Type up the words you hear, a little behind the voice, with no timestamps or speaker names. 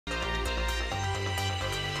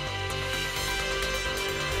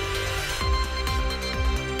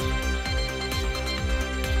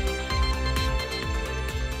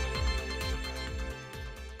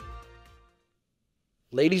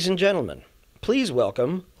Ladies and gentlemen, please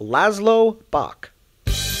welcome Laszlo Bock.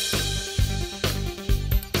 Hey,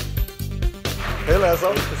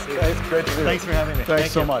 Laszlo. Great to see you. Thanks, great to see you. Thanks for having me.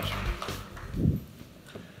 Thanks so much.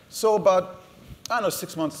 So about, I don't know,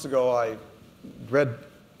 6 months ago, I read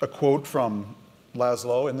a quote from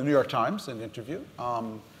Laszlo in the New York Times, an interview.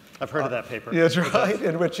 I've heard of that paper. Yeah, that's right,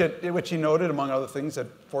 in which he noted, among other things, that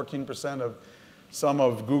 14% of some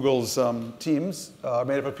of Google's teams are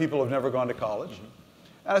made up of people who have never gone to college. Mm-hmm.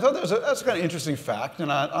 And I thought that's a kind of interesting fact.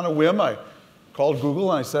 And on a whim, I called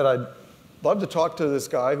Google and I said, I'd love to talk to this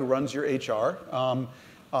guy who runs your HR,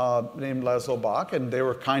 named Laszlo Bock. And they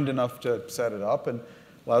were kind enough to set it up. And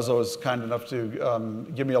Laszlo was kind enough to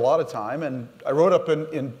give me a lot of time. And I wrote up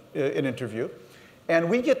an interview. And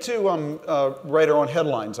we get to write our own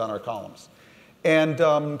headlines on our columns. And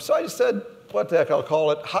so I just said, what the heck, I'll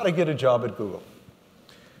call it How to Get a Job at Google.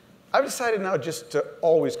 I've decided now just to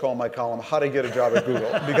always call my column How to Get a Job at Google,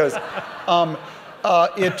 because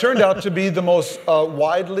it turned out to be the most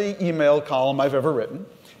widely emailed column I've ever written.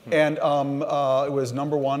 And it was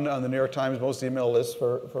 #1 on the New York Times most emailed list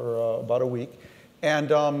for about a week. And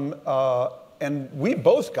we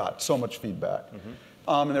both got so much feedback. Mm-hmm.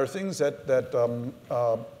 And there were things that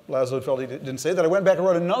Laszlo felt he didn't say that I went back and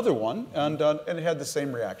wrote another one, and it had the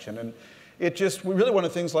same reaction. And it just, really one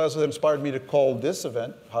of the things, Laszlo, that inspired me to call this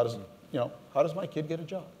event, how does my kid get a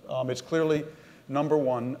job? It's clearly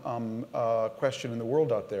 #1 question in the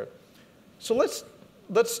world out there. So let's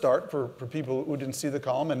start, for people who didn't see the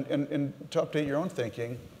column, and to update your own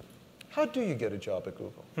thinking. How do you get a job at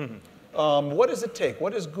Google? Mm-hmm. What does it take?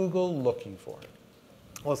 What is Google looking for?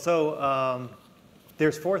 Well, so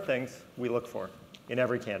there's 4 things we look for in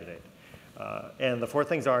every candidate. And the 4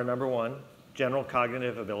 things are, #1, general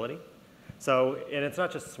cognitive ability. So, and it's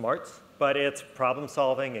not just smarts, but it's problem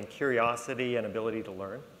solving and curiosity and ability to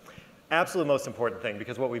learn. Absolute most important thing,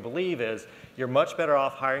 because what we believe is you're much better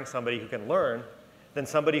off hiring somebody who can learn than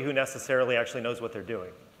somebody who necessarily actually knows what they're doing.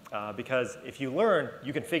 Because if you learn,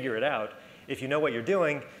 you can figure it out. If you know what you're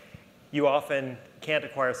doing, you often can't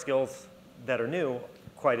acquire skills that are new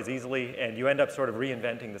quite as easily, and you end up sort of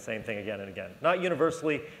reinventing the same thing again and again. Not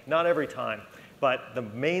universally, not every time, but the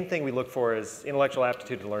main thing we look for is intellectual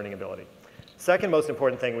aptitude and learning ability. Second most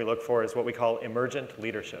important thing we look for is what we call emergent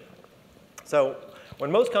leadership. So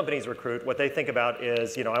when most companies recruit, what they think about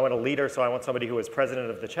is, I want a leader, so I want somebody who was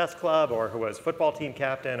president of the chess club, or who was football team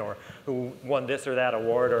captain, or who won this or that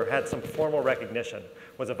award, or had some formal recognition,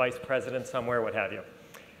 was a vice president somewhere, what have you.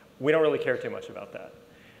 We don't really care too much about that.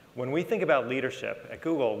 When we think about leadership at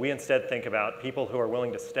Google, we instead think about people who are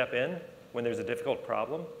willing to step in when there's a difficult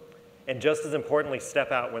problem, and just as importantly,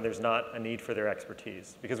 step out when there's not a need for their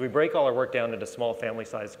expertise. Because we break all our work down into small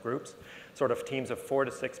family-sized groups, sort of teams of 4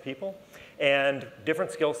 to 6 people, and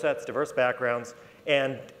different skill sets, diverse backgrounds,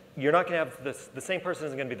 and you're not going to have the same person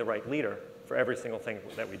isn't going to be the right leader for every single thing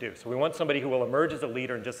that we do. So we want somebody who will emerge as a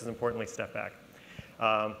leader and just as importantly, step back.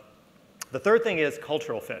 The third thing is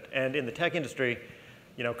cultural fit. And in the tech industry,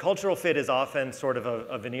 cultural fit is often sort of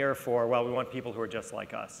a veneer for, well, we want people who are just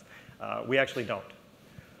like us. We actually don't.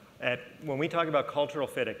 When we talk about cultural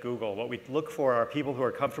fit at Google, what we look for are people who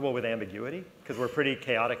are comfortable with ambiguity, because we're a pretty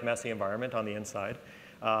chaotic, messy environment on the inside.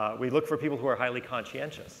 We look for people who are highly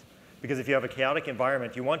conscientious, because if you have a chaotic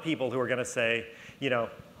environment, you want people who are going to say,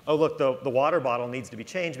 oh, look, the water bottle needs to be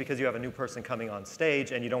changed because you have a new person coming on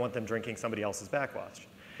stage, and you don't want them drinking somebody else's backwash.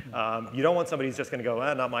 You don't want somebody who's just going to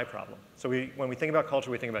go, not my problem. So when we think about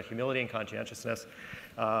culture, we think about humility and conscientiousness.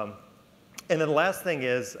 And then the last thing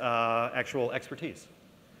is actual expertise.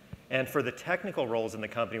 And for the technical roles in the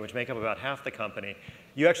company, which make up about half the company,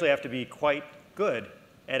 you actually have to be quite good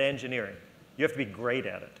at engineering. You have to be great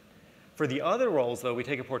at it. For the other roles, though, we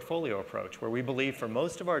take a portfolio approach, where we believe for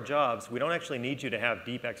most of our jobs, we don't actually need you to have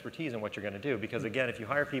deep expertise in what you're going to do. Because again, if you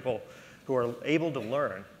hire people who are able to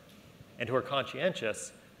learn and who are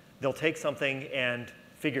conscientious, they'll take something and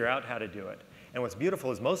figure out how to do it. And what's beautiful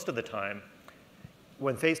is most of the time,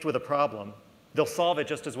 when faced with a problem, they'll solve it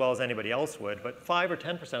just as well as anybody else would, but 5 or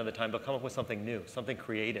 10% of the time, they'll come up with something new, something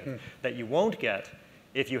creative that you won't get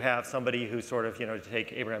if you have somebody who sort of, to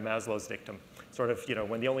take Abraham Maslow's dictum, sort of,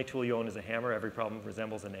 when the only tool you own is a hammer, every problem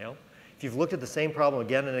resembles a nail. If you've looked at the same problem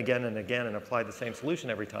again and again and again and applied the same solution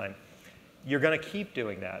every time, you're going to keep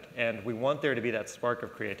doing that. And we want there to be that spark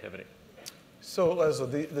of creativity. So,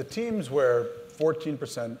 Laszlo, the teams where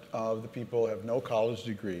 14% of the people have no college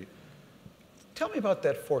degree, tell me about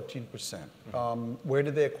that 14%. Where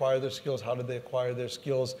did they acquire their skills? How did they acquire their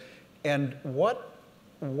skills? And what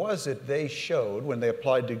was it they showed when they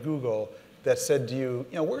applied to Google that said to you,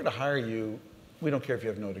 we're going to hire you, we don't care if you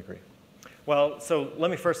have no degree? Well, so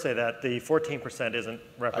let me first say that the 14% isn't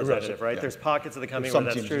representative, right? Yeah. There's pockets of the company There's where some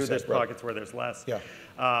that's teams true. who There's say, right. pockets where there's less. Yeah.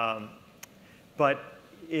 But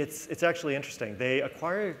it's actually interesting. They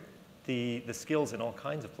acquire the skills in all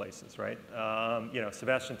kinds of places, right? You know,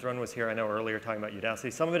 Sebastian Thrun was here, I know, earlier talking about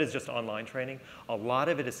Udacity. Some of it is just online training. A lot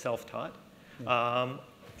of it is self-taught.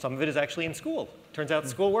 Some of it is actually in school. Turns out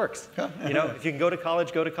school works. You know, if you can go to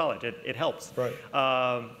college, go to college. It helps. Right.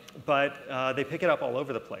 But they pick it up all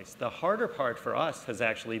over the place. The harder part for us has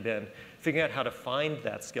actually been figuring out how to find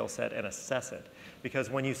that skill set and assess it. Because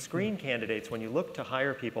when you screen candidates, when you look to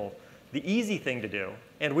hire people, the easy thing to do,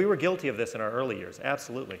 and we were guilty of this in our early years,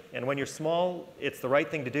 absolutely. And when you're small, it's the right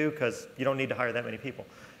thing to do because you don't need to hire that many people.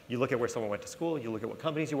 You look at where someone went to school, you look at what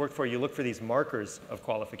companies you worked for, you look for these markers of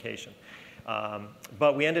qualification.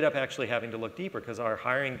 But we ended up actually having to look deeper because our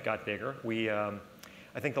hiring got bigger.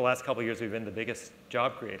 I think the last couple of years we've been the biggest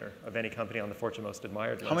job creator of any company on the Fortune Most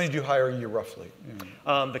Admired list. How many do you hire a year roughly?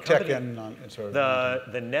 The Tech company, and sort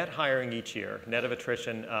of the net hiring each year, net of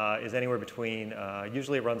attrition, is anywhere between,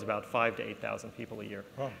 usually it runs about 5,000 to 8,000 people a year.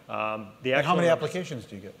 Wow. The And how many numbers- applications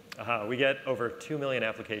do you get? We get over 2 million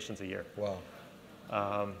applications a year. Wow.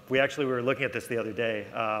 We were looking at this the other day.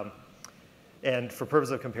 And for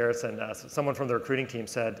purpose of comparison, someone from the recruiting team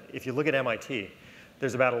said, if you look at MIT,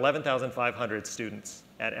 there's about 11,500 students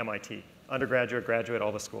at MIT, undergraduate, graduate,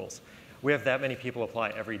 all the schools. We have that many people apply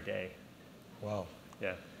every day. Wow.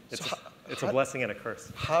 Yeah, it's, So it's a blessing and a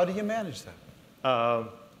curse. How do you manage that?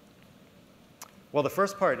 Well, the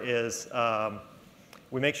first part is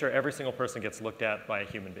we make sure every single person gets looked at by a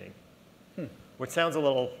human being, which sounds a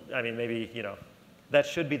little, I mean, maybe, you know, that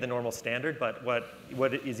should be the normal standard, but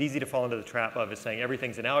what is easy to fall into the trap of is saying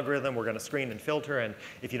everything's an algorithm, we're going to screen and filter, and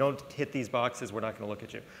if you don't hit these boxes, we're not going to look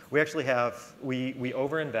at you. We actually have, we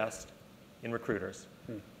overinvest in recruiters.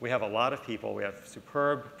 We have a lot of people. We have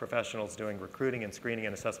superb professionals doing recruiting and screening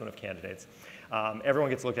and assessment of candidates. Everyone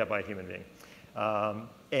gets looked at by a human being.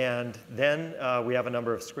 And then we have a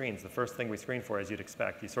number of screens. The first thing we screen for, as you'd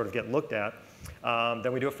expect, you sort of get looked at.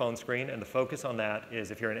 Then we do a phone screen, and the focus on that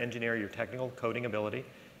is if you're an engineer, your technical coding ability,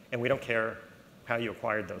 and we don't care how you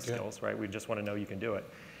acquired those skills, right? We just want to know you can do it.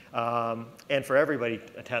 And for everybody,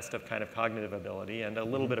 a test of kind of cognitive ability and a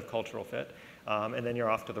little bit of cultural fit. And then you're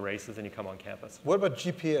off to the races and you come on campus. What about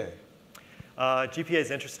GPA? GPA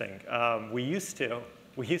is interesting. We used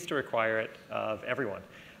to require it of everyone.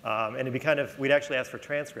 And it'd be kind of, we'd actually ask for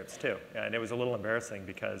transcripts too. And it was a little embarrassing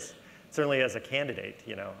because certainly as a candidate,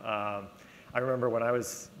 you know, I remember when I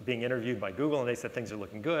was being interviewed by Google and they said things are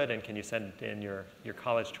looking good and can you send in your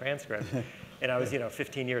college transcript? And I was, you know,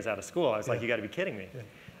 15 years out of school. I was like, you got to be kidding me.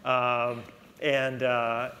 And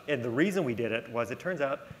the reason we did it was it turns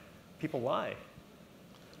out people lie.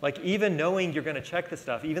 Like even knowing you're going to check the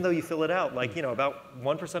stuff, even though you fill it out, like, you know, about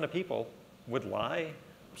 1% of people would lie.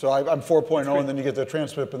 So I'm 4.0 and then you get the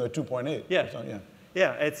transcript and they're 2.8. Yeah. So, yeah.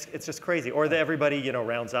 Yeah, it's just crazy. Or that everybody, you know,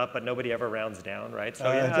 rounds up, but nobody ever rounds down, right? So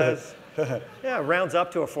yeah, rounds up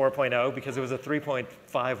to a 4.0 because it was a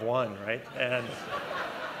 3.51, right? And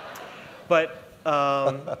but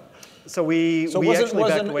so we actually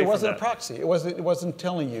backed away from that. It wasn't a proxy. It wasn't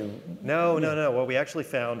telling you. No. What we actually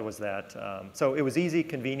found was that so it was easy,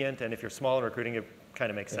 convenient, and if you're small in recruiting, it kind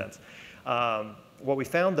of makes sense. What we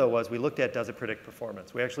found, though, was we looked at does it predict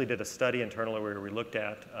performance. We actually did a study internally where we looked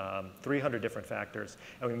at 300 different factors,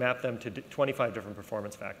 and we mapped them to 25 different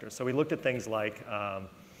performance factors. So we looked at things like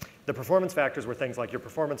the performance factors were things like your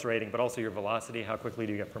performance rating, but also your velocity, how quickly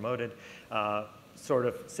do you get promoted, sort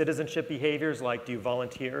of citizenship behaviors like do you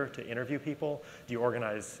volunteer to interview people, do you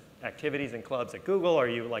organize activities and clubs at Google, are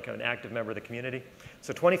you like an active member of the community?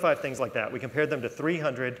 So 25 things like that. We compared them to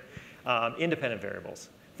 300 independent variables.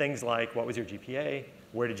 Things like, what was your GPA?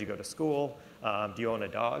 Where did you go to school? Do you own a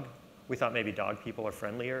dog? We thought maybe dog people are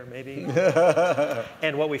friendlier, maybe.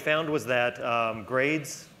 And what we found was that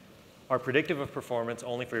grades are predictive of performance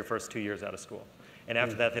only for your first 2 years out of school. And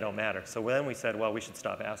after that, they don't matter. So then we said, well, we should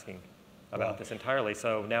stop asking about this entirely.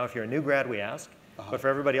 So now if you're a new grad, we ask. But for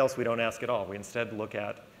everybody else, we don't ask at all. We instead look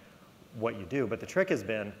at what you do. But the trick has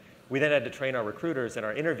been, we then had to train our recruiters and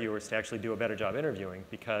our interviewers to actually do a better job interviewing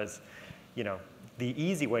because, you know, the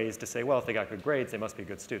easy way is to say, well, if they got good grades, they must be a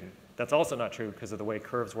good student. That's also not true because of the way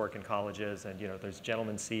curves work in colleges and, you know, there's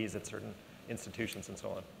gentlemen's C's at certain institutions and so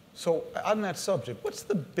on. So on that subject, what's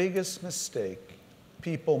the biggest mistake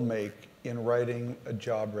people make in writing a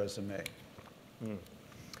job resume?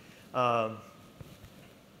 Wow.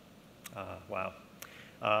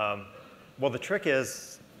 Well, the trick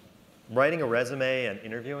is writing a resume and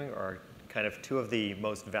interviewing are kind of two of the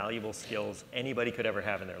most valuable skills anybody could ever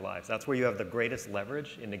have in their lives. That's where you have the greatest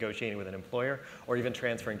leverage in negotiating with an employer or even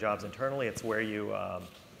transferring jobs internally. It's where you,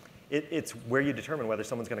 it's where you determine whether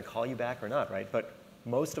someone's going to call you back or not, right? But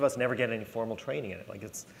most of us never get any formal training in it. Like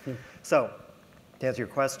it's, so to answer your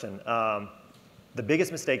question, the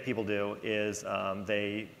biggest mistake people do is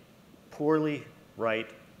they poorly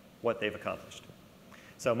write what they've accomplished.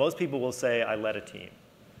 So most people will say, I led a team,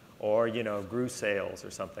 or grew sales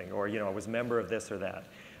or something, or I was a member of this or that.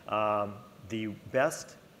 The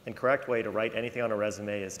best and correct way to write anything on a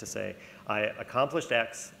resume is to say, I accomplished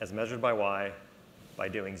X as measured by Y by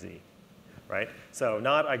doing Z, right? So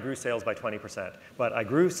not I grew sales by 20%, but I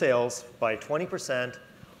grew sales by 20%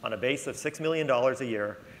 on a base of $6 million a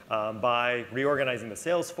year by reorganizing the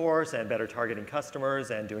sales force and better targeting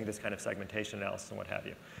customers and doing this kind of segmentation analysis and what have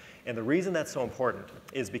you. And the reason that's so important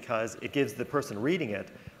is because it gives the person reading it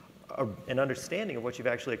an understanding of what you've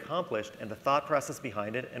actually accomplished and the thought process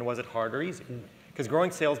behind it, and was it hard or easy? Because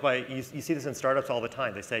growing sales by, you see this in startups all the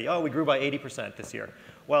time. They say, oh, we grew by 80% this year.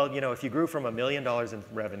 Well, if you grew from $1 million in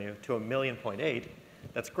revenue to $1.8 million,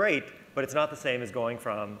 that's great, but it's not the same as going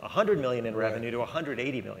from $100 million in revenue to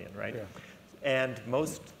 $180 million, right? Yeah. And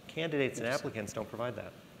most candidates and applicants don't provide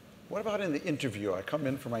that. What about in the interview? I come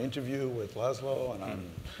in for my interview with Laszlo, and I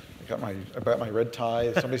got my red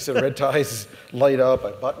tie. Somebody said red ties light up.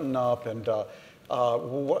 I button up, and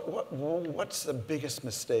what's the biggest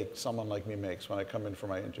mistake someone like me makes when I come in for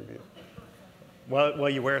my interview? Well,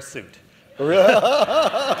 you wear a suit. Don't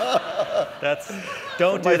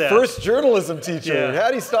do that. My first journalism teacher,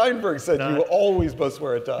 Hattie Steinberg, said you always must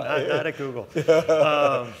wear a tie. Not at Google.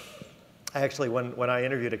 Actually, when I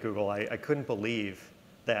interviewed at Google, I couldn't believe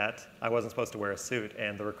that I wasn't supposed to wear a suit,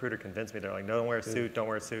 and the recruiter convinced me. They're like, no, don't wear a suit, don't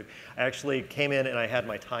wear a suit. I actually came in and I had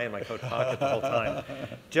my tie in my coat pocket the whole time,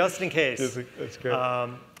 just in case. That's great.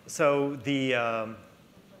 So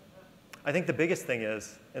I think the biggest thing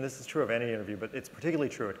is, and this is true of any interview, but it's particularly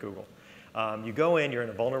true at Google. You go in, you're in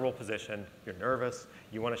a vulnerable position, you're nervous,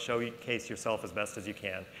 you want to showcase yourself as best as you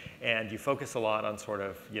can, and you focus a lot on sort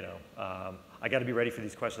of, I got to be ready for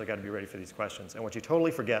these questions, I got to be ready for these questions. And what you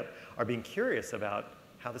totally forget are being curious about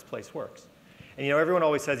how this place works. And everyone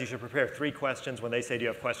always says you should prepare 3 questions. When they say, do you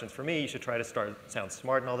have questions for me? You should try to sound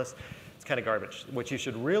smart and all this. It's kind of garbage. What you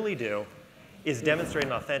should really do is demonstrate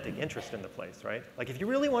an authentic interest in the place, right? Like if you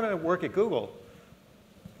really want to work at Google,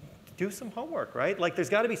 do some homework, right? Like there's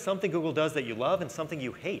got to be something Google does that you love and something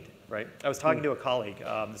you hate, right? I was talking to a colleague,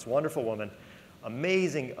 this wonderful woman,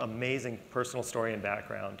 amazing, amazing personal story and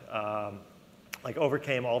background, like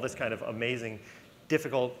overcame all this kind of amazing,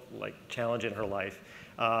 difficult challenge in her life.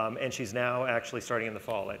 And she's now actually starting in the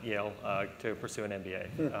fall at Yale to pursue an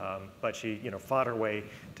MBA. But she fought her way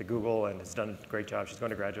to Google and has done a great job. She's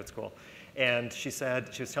going to graduate school. And she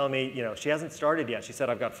was telling me, she hasn't started yet. She said,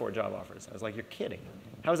 I've got 4 job offers. I was like, you're kidding.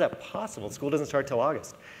 How is that possible? School doesn't start till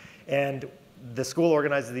August. And the school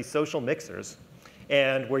organizes these social mixers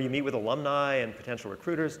and where you meet with alumni and potential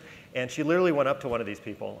recruiters. And she literally went up to one of these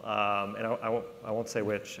people, and I won't say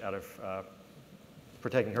which out of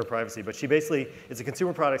protecting her privacy, but she basically is a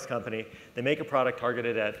consumer products company. They make a product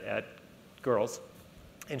targeted at girls.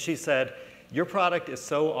 And she said, your product is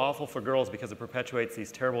so awful for girls because it perpetuates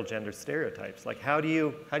these terrible gender stereotypes. Like, how do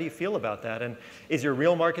you feel about that? And is your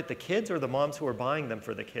real market the kids or the moms who are buying them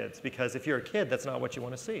for the kids? Because if you're a kid, that's not what you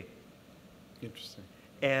want to see. Interesting.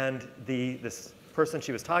 And this person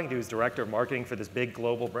she was talking to, who's director of marketing for this big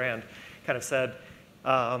global brand, kind of said,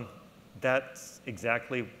 that's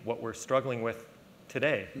exactly what we're struggling with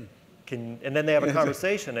today. And then they have a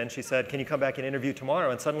conversation, and she said, can you come back and interview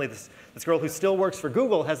tomorrow? And suddenly this girl who still works for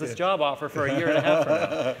Google has this job offer for a year and a half from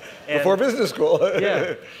now. And, before business school.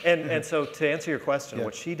 Yeah. And so to answer your question,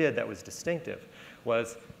 what she did that was distinctive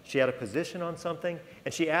was she had a position on something,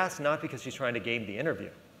 and she asked not because she's trying to game the interview.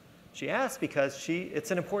 She asked because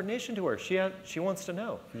it's an important issue to her. She wants to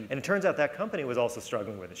know. And it turns out that company was also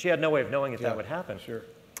struggling with it. She had no way of knowing if that would happen. Sure.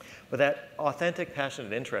 But that authentic,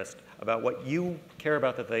 passionate interest about what you care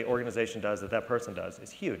about that the organization does, that person does,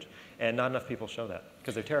 is huge. And not enough people show that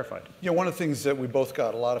because they're terrified. One of the things that we both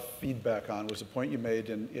got a lot of feedback on was a point you made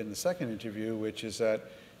in the second interview, which is that,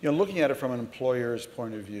 looking at it from an employer's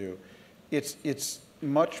point of view, it's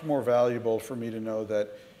much more valuable for me to know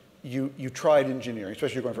that you tried engineering,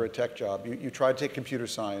 especially if you're going for a tech job. You tried to take computer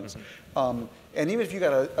science. And even if you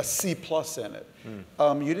got a C+ in it,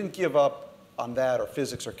 you didn't give up on that or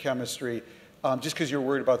physics or chemistry just because you're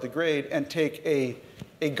worried about the grade, and take a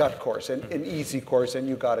gut course, an easy course, and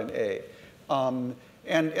you got an A. And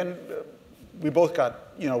we both got,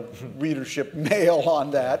 readership mail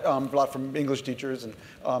on that, a lot from English teachers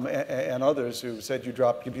and others who said you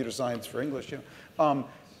dropped computer science for English.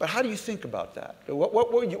 But how do you think about that?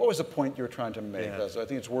 What was the point you were trying to make? Yeah. So I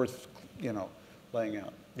think it's worth, laying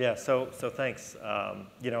out. Yeah, so thanks. I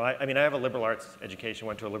have a liberal arts education,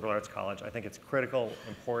 went to a liberal arts college. I think it's critical,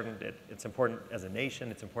 important. It's important as a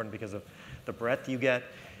nation. It's important because of the breadth you get.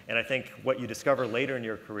 And I think what you discover later in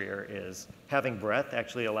your career is having breadth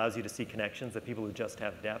actually allows you to see connections that people who just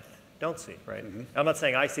have depth don't see, right? Mm-hmm. I'm not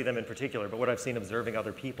saying I see them in particular, but what I've seen observing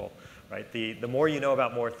other people, right? The more you know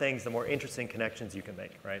about more things, the more interesting connections you can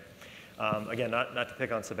make, right? Again, not to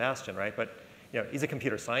pick on Sebastian, right? But he's a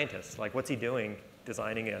computer scientist. Like, what's he doing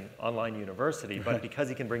designing an online university? But because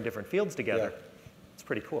he can bring different fields together, it's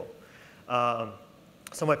pretty cool.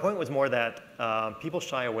 So my point was more that people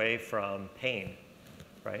shy away from pain,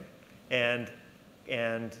 right? And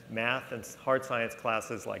math and hard science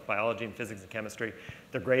classes like biology and physics and chemistry,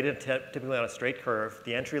 they're graded typically on a straight curve.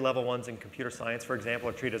 The entry-level ones in computer science, for example,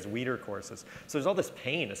 are treated as weeder courses. So there's all this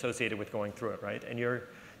pain associated with going through it, right? And you're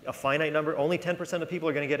a finite number, only 10% of people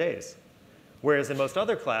are going to get A's. Whereas in most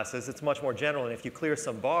other classes, it's much more general, and if you clear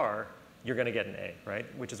some bar, you're going to get an A, right?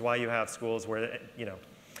 Which is why you have schools where,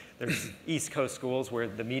 there's East Coast schools where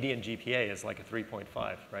the median GPA is like a 3.5,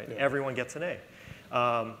 right? Yeah. Everyone gets an A.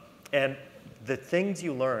 And the things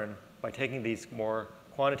you learn by taking these more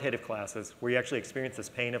quantitative classes, where you actually experience this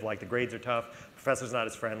pain of like the grades are tough, professor's not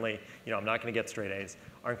as friendly, I'm not going to get straight A's,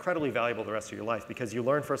 are incredibly valuable the rest of your life because you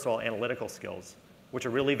learn, first of all, analytical skills, which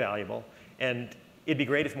are really valuable. And it'd be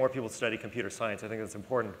great if more people study computer science. I think that's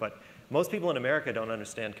important. But most people in America don't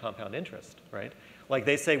understand compound interest, right? Like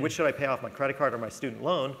they say, which should I pay off, my credit card or my student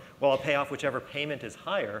loan? Well, I'll pay off whichever payment is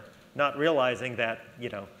higher, not realizing that,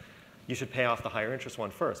 you should pay off the higher interest one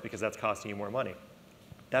first because that's costing you more money.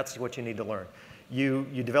 That's what you need to learn. You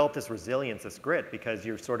develop this resilience, this grit, because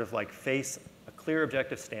you're sort of like face a clear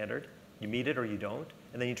objective standard. You meet it or you don't,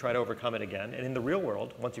 and then you try to overcome it again. And in the real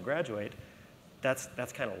world, once you graduate, that's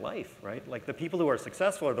kind of life, right? Like the people who are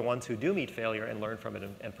successful are the ones who do meet failure and learn from it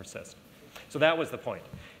and persist. So that was the point.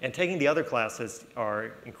 And taking the other classes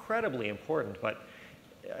are incredibly important, but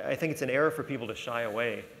I think it's an error for people to shy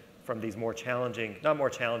away from these more challenging, not more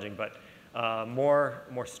challenging, but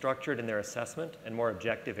more structured in their assessment and more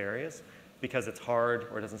objective areas because it's hard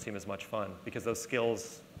or it doesn't seem as much fun because those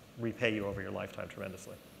skills repay you over your lifetime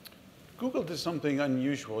tremendously. Google did something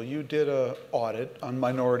unusual. You did an audit on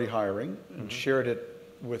minority hiring and shared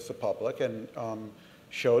it with the public and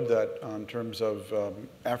showed that in terms of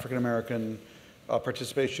African American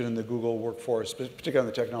participation in the Google workforce, particularly on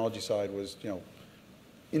the technology side, was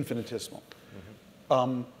infinitesimal.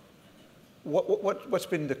 What's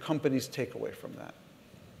been the company's takeaway from that?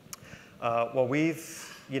 Well,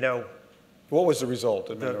 we've, what was the result?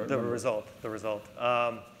 The result.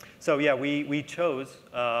 So yeah, we chose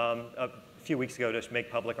a few weeks ago to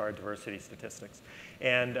make public our diversity statistics.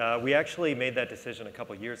 And we actually made that decision a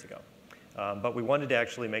couple years ago. But we wanted to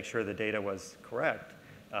actually make sure the data was correct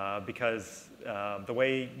because the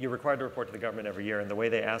way you're required to report to the government every year and the way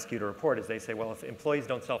they ask you to report is they say, well, if employees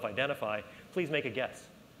don't self-identify, please make a guess.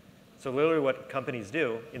 So literally what companies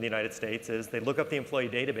do in the United States is they look up the employee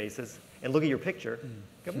databases and look at your picture,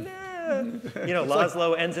 go, nah,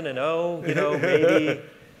 Laszlo ends in an O, maybe,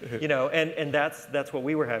 and that's what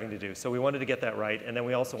we were having to do. So we wanted to get that right, and then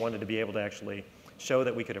we also wanted to be able to actually show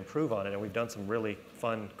that we could improve on it, and we've done some really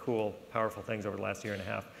fun, cool, powerful things over the last year and a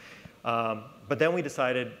half. But then we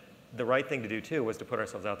decided the right thing to do too was to put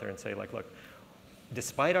ourselves out there and say, like, look,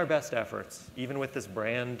 despite our best efforts, even with this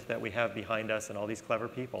brand that we have behind us and all these clever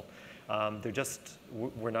people,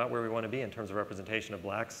 we're not where we want to be in terms of representation of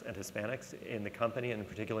blacks and Hispanics in the company, and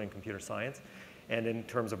particularly in computer science, and in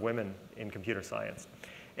terms of women in computer science.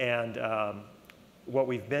 And what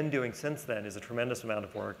we've been doing since then is a tremendous amount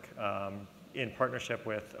of work in partnership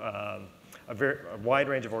with a wide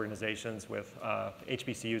range of organizations, with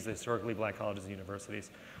HBCUs, the historically black colleges and universities.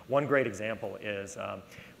 One great example is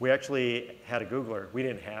we actually had a Googler. We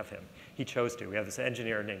didn't have him. He chose to. We have this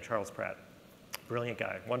engineer named Charles Pratt. Brilliant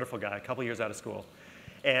guy, wonderful guy, a couple years out of school.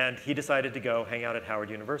 And he decided to go hang out at Howard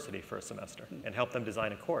University for a semester and help them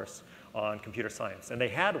design a course on computer science. And they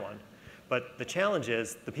had one, but the challenge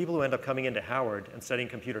is the people who end up coming into Howard and studying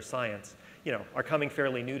computer science are coming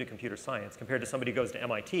fairly new to computer science compared to somebody who goes to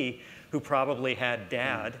MIT who probably had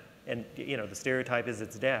dad, and the stereotype is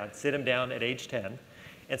it's dad, sit him down at age 10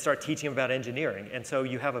 and start teaching him about engineering. And so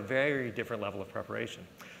you have a very different level of preparation.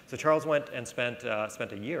 So Charles went and spent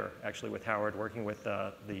a year actually with Howard working with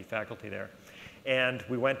the faculty there. And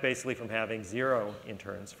we went basically from having 0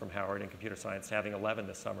 interns from Howard in computer science to having 11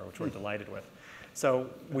 this summer, which we're delighted with. So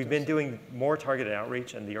we've been doing more targeted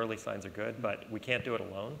outreach, and the early signs are good, but we can't do it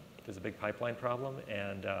alone. There's a big pipeline problem,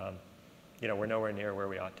 and we're nowhere near where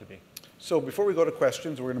we ought to be. So before we go to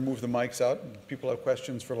questions, we're going to move the mics out. People have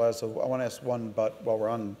questions for Laszlo. I want to ask one, but while we're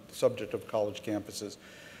on the subject of college campuses.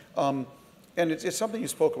 And it's something you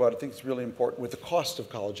spoke about. I think it's really important with the cost of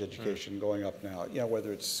college education going up now.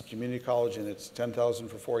 Whether it's community college and it's $10,000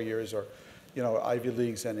 for 4 years, or Ivy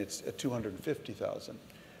Leagues and it's at $250,000.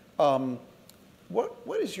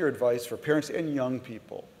 What is your advice for parents and young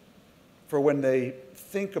people for when they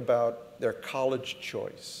think about their college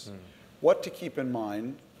choice? What to keep in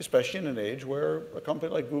mind, especially in an age where a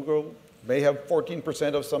company like Google may have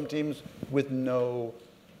 14% of some teams with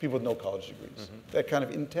people with no college degrees? That kind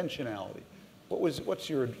of intentionality. What's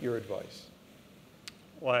your advice?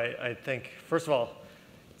 Well, I think, first of all,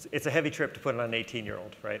 it's a heavy trip to put on an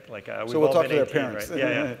 18-year-old, right? So we'll talk to their parents. Right?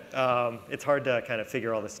 Yeah. It's hard to kind of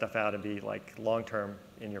figure all this stuff out and be long-term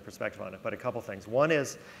in your perspective on it. But a couple things. One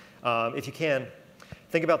is, if you can,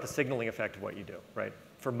 think about the signaling effect of what you do, right?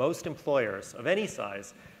 For most employers of any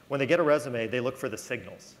size, when they get a resume, they look for the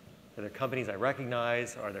signals. Are there companies I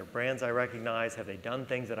recognize? Are there brands I recognize? Have they done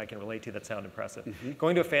things that I can relate to that sound impressive?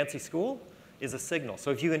 Going to a fancy school is a signal.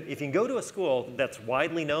 So if you can go to a school that's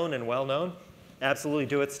widely known and well known, absolutely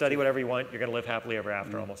do it. Study whatever you want. You're going to live happily ever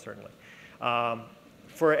after, almost certainly.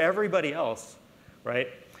 For everybody else, right,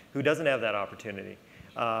 who doesn't have that opportunity,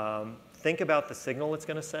 think about the signal it's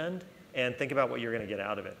going to send and think about what you're going to get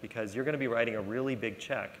out of it, because you're going to be writing a really big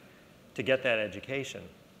check to get that education.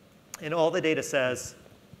 And all the data says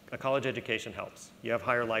a college education helps. You have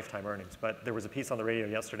higher lifetime earnings. But there was a piece on the radio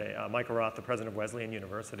yesterday. Michael Roth, the president of Wesleyan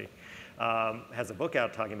University, has a book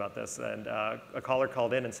out talking about this. And a caller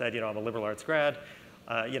called in and said, I'm a liberal arts grad.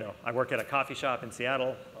 I work at a coffee shop in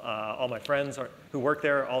Seattle. All my friends who work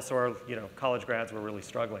there also are college grads. We're really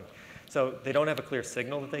struggling. So they don't have a clear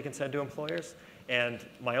signal that they can send to employers. And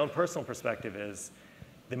my own personal perspective is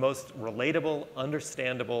the most relatable,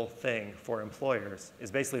 understandable thing for employers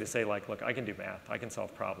is basically to say, look, I can do math. I can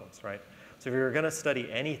solve problems, right? So if you're going to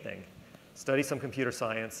study anything, study some computer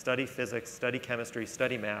science, study physics, study chemistry,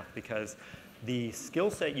 study math, because the skill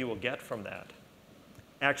set you will get from that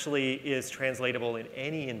actually is translatable in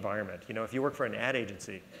any environment. If you work for an ad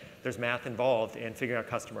agency, there's math involved in figuring out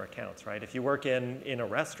customer accounts, right? If you work in a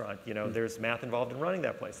restaurant, there's math involved in running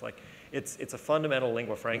that place. It's a fundamental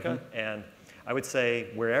lingua franca, and I would say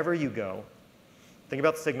wherever you go, think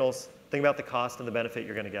about the signals, think about the cost and the benefit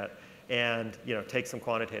you're going to get, and take some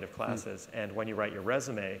quantitative classes. And when you write your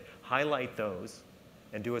resume, highlight those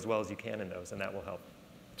and do as well as you can in those, and that will help.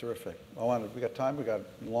 Terrific. We got time. We got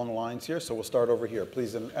long lines here, so we'll start over here,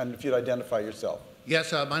 please. And if you'd identify yourself.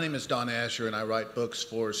 Yes, my name is Don Asher, and I write books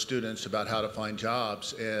for students about how to find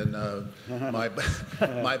jobs. And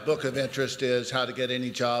my book of interest is How to Get Any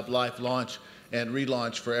Job, Life Launch and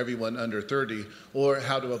Relaunch for Everyone Under 30, or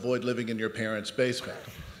How to Avoid Living in Your Parents' Basement.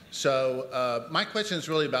 So my question is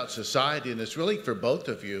really about society, and it's really for both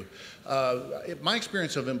of you. My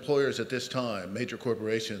experience of employers at this time, major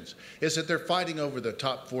corporations, is that they're fighting over the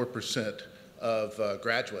top 4% of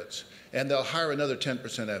graduates, and they'll hire another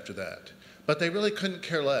 10% after that. But they really couldn't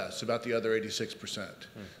care less about the other 86%.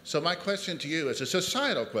 So my question to you is a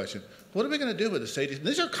societal question. What are we going to do with this 80?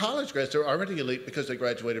 These are college grads. They're already elite because they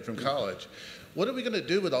graduated from college. What are we going to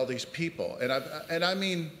do with all these people? And I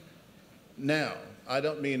mean now. I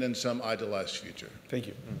don't mean in some idealized future. Thank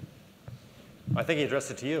you. I think he addressed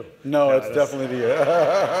it to you. No, it's definitely to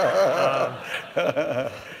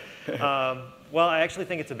you. Well, I actually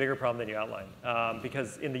think it's a bigger problem than you outlined,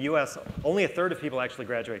 because in the US, only a third of people actually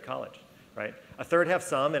graduate college, right? A third have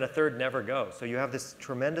some, and a third never go. So you have this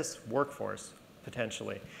tremendous workforce,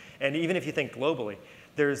 potentially. And even if you think globally,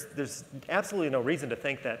 there's absolutely no reason to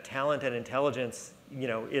think that talent and intelligence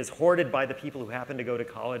is hoarded by the people who happen to go to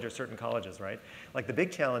college or certain colleges, right? The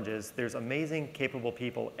big challenge is there's amazing, capable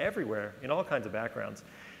people everywhere in all kinds of backgrounds.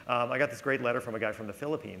 I got this great letter from a guy from the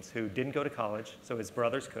Philippines who didn't go to college, so his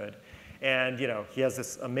brothers could. And he has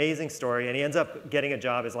this amazing story, and he ends up getting a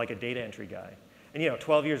job as a data entry guy. And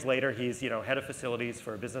 12 years later, he's head of facilities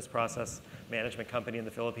for a business process management company in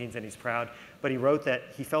the Philippines, and he's proud. But he wrote that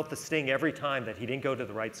he felt the sting every time that he didn't go to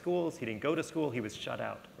the right schools, he didn't go to school, he was shut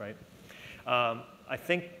out, right? I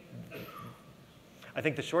think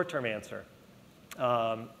the short-term answer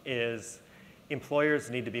is employers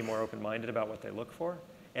need to be more open-minded about what they look for,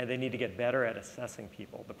 and they need to get better at assessing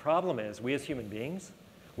people. The problem is we as human beings,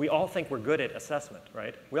 we all think we're good at assessment,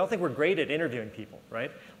 right? We all think we're great at interviewing people, right?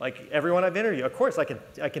 Everyone I've interviewed, of course, I can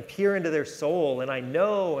peer into their soul, and I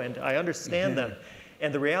know and I understand them.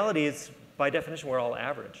 And the reality is, by definition, we're all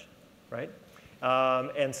average, right?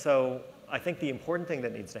 And so I think the important thing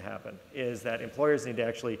that needs to happen is that employers need to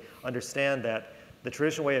actually understand that the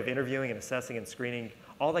traditional way of interviewing and assessing and screening,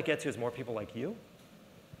 all that gets you is more people like you.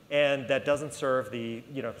 And that doesn't serve the,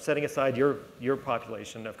 setting aside your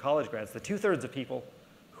population of college grads, the 2/3 of people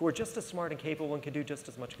who are just as smart and capable and can do just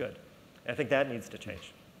as much good. And I think that needs to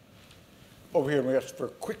change. Over here, we ask for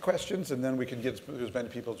quick questions, and then we can get as many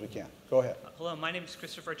people as we can. Go ahead. Hello, my name is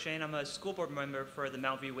Christopher Chain. I'm a school board member for the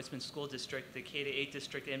Mountain View-Wisman School District, the K-8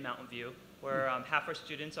 district in Mountain View, where half our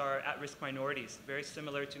students are at-risk minorities, very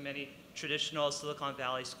similar to many traditional Silicon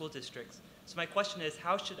Valley school districts. So my question is,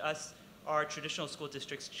 how should our traditional school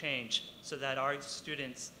districts change so that our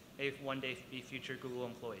students may one day be future Google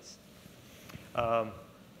employees? I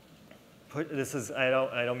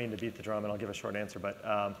don't mean to beat the drum, and I'll give a short answer, but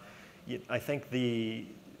I think a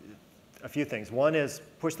few things. One is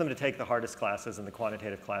push them to take the hardest classes and the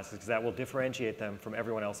quantitative classes, because that will differentiate them from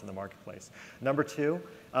everyone else in the marketplace. Number two,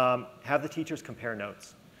 have the teachers compare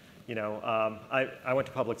notes. I went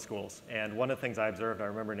to public schools, and one of the things I observed, I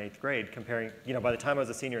remember in 8th grade, comparing, by the time I was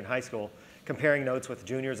a senior in high school, comparing notes with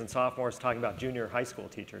juniors and sophomores, talking about junior high school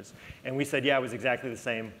teachers. And we said, yeah, it was exactly the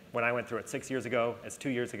same when I went through it 6 years ago as 2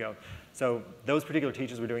 years ago. So those particular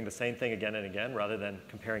teachers were doing the same thing again and again rather than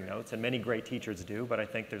comparing notes. And many great teachers do, but I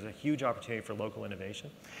think there's a huge opportunity for local innovation.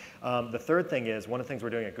 The third thing is, one of the things we're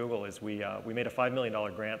doing at Google is we made a $5 million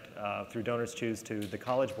grant through Donors Choose to the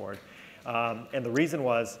College Board. And the reason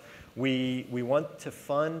was we want to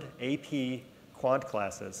fund AP quant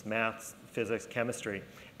classes, maths, physics, chemistry,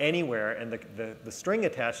 anywhere, and the string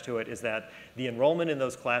attached to it is that the enrollment in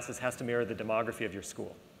those classes has to mirror the demography of your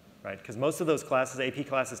school, right? Because most of those classes, AP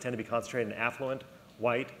classes, tend to be concentrated in affluent,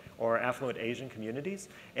 white, or affluent Asian communities,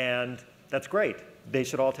 and that's great. They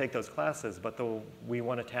should all take those classes, but we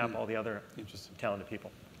want to tap all the other talented people.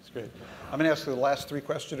 That's great. I'm going to ask the last three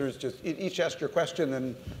questioners, just each ask your question,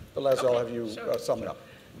 and Laszlo, I'll have you sum it up.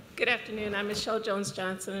 Good afternoon. I'm Michelle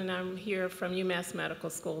Jones-Johnson, and I'm here from UMass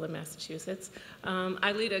Medical School in Massachusetts.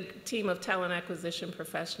 I lead a team of talent acquisition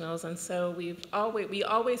professionals, and so we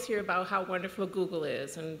always hear about how wonderful Google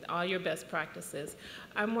is and all your best practices.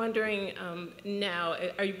 I'm wondering now,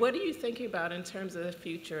 what are you thinking about in terms of the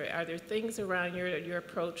future? Are there things around your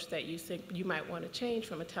approach that you think you might want to change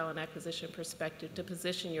from a talent acquisition perspective to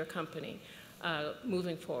position your company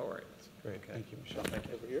moving forward? Great. Thank you, Michelle. Thank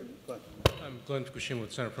you. Over here. Glenn. I'm Glenn Fukushima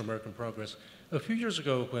with Center for American Progress. A few years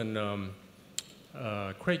ago when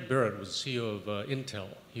Craig Barrett was CEO of Intel,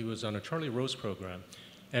 he was on a Charlie Rose program.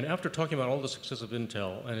 And after talking about all the success of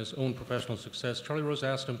Intel and his own professional success, Charlie Rose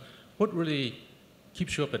asked him, what really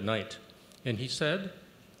keeps you up at night? And he said,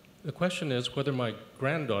 the question is whether my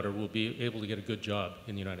granddaughter will be able to get a good job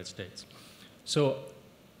in the United States. So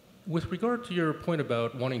with regard to your point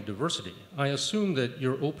about wanting diversity, I assume that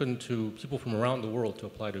you're open to people from around the world to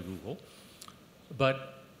apply to Google.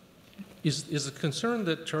 But is the concern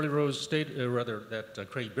that Charlie Rose stated, that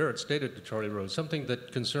Craig Barrett stated to Charlie Rose, something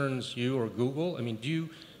that concerns you or Google? I mean, do you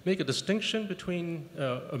make a distinction between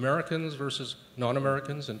Americans versus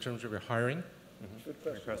non-Americans in terms of your hiring?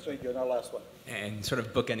 Good question. Thank you. And our last one. And sort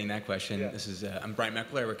of bookending that question, Yeah. this is I'm Brian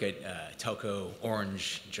Meckler. I work at Telco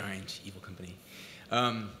Orange, giant evil company.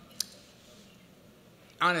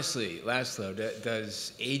 Honestly, Laszlo,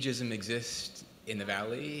 does ageism exist in the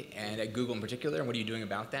Valley and at Google in particular? And what are you doing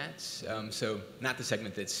about that? So not the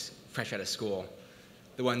segment that's fresh out of school,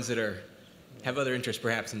 the ones that have other interests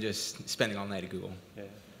perhaps than just spending all night at Google. Yeah.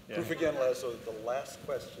 Proof again, Laszlo, the last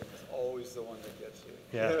question is always the one that gets you.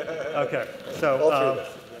 Yeah. Okay. So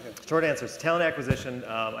short answers. Talent acquisition.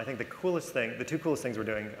 I think the two coolest things we're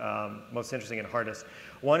doing, most interesting and hardest.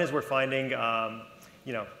 One is we're finding,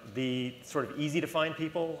 the sort of easy to find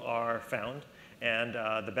people are found, and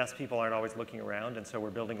the best people aren't always looking around, and so we're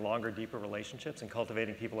building longer, deeper relationships and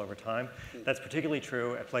cultivating people over time. That's particularly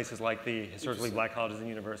true at places like the historically black colleges and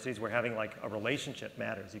universities, where having like a relationship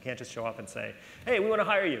matters. You can't just show up and say, hey, we want to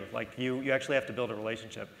hire you. Like you actually have to build a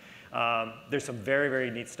relationship. There's some very, very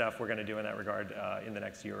neat stuff we're going to do in that regard in the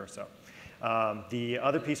next year or so. The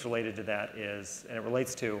other piece related to that is, and it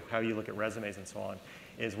relates to how you look at resumes and so on,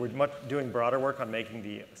 is we're doing broader work on making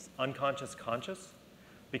the unconscious conscious,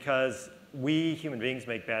 because we human beings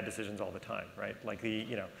make bad decisions all the time, right? Like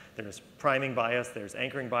there's priming bias, there's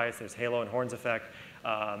anchoring bias, there's halo and horns effect,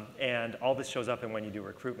 and all this shows up in when you do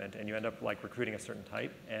recruitment, and you end up like recruiting a certain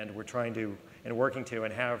type, and we're trying to, and working to,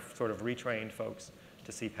 and have sort of retrained folks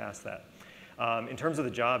to see past that. In terms of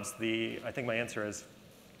the jobs, I think my answer is,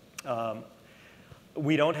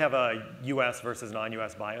 We don't have a U.S. versus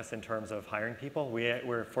non-U.S. bias in terms of hiring people.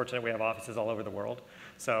 We're fortunate we have offices all over the world.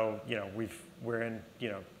 So we're in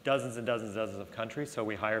dozens and dozens and dozens of countries, so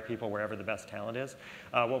we hire people wherever the best talent is.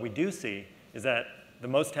 What we do see is that the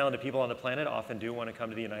most talented people on the planet often do want to come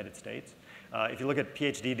to the United States. If you look at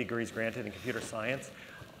PhD degrees granted in computer science,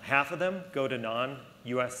 half of them go to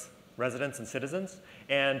non-U.S. residents and citizens,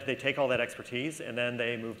 and they take all that expertise and then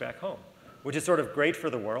they move back home, which is sort of great for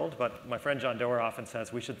the world, but my friend John Doerr often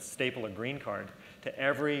says we should staple a green card to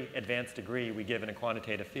every advanced degree we give in a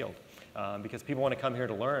quantitative field, because people want to come here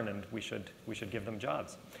to learn, and we should give them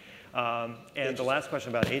jobs. And the last question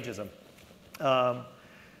about ageism.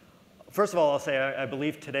 First of all, I'll say I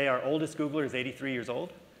believe today our oldest Googler is 83 years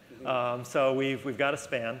old, so we've got a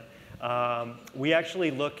span. We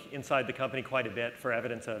actually look inside the company quite a bit for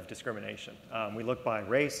evidence of discrimination. We look by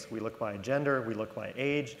race, we look by gender, we look by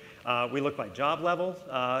age, we look by job level.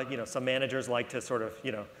 Some managers like to sort of,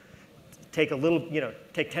 take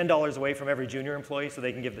 $10 away from every junior employee so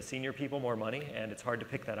they can give the senior people more money, and it's hard to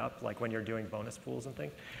pick that up, like when you're doing bonus pools and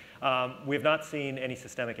things. We have not seen any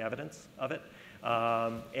systemic evidence of it.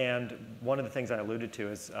 And one of the things I alluded to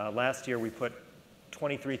is last year we put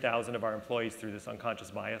 23,000 of our employees through this unconscious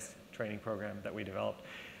bias training program that we developed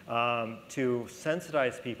to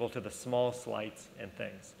sensitize people to the small slights and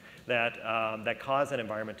things that cause an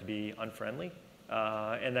environment to be unfriendly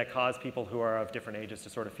and that cause people who are of different ages to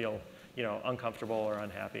sort of feel uncomfortable or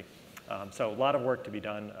unhappy. So a lot of work to be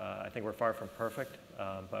done. I think we're far from perfect,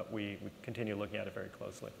 but we continue looking at it very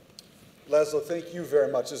closely. Laszlo, thank you very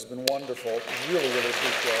much. This has been wonderful. Really, really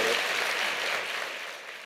appreciate it.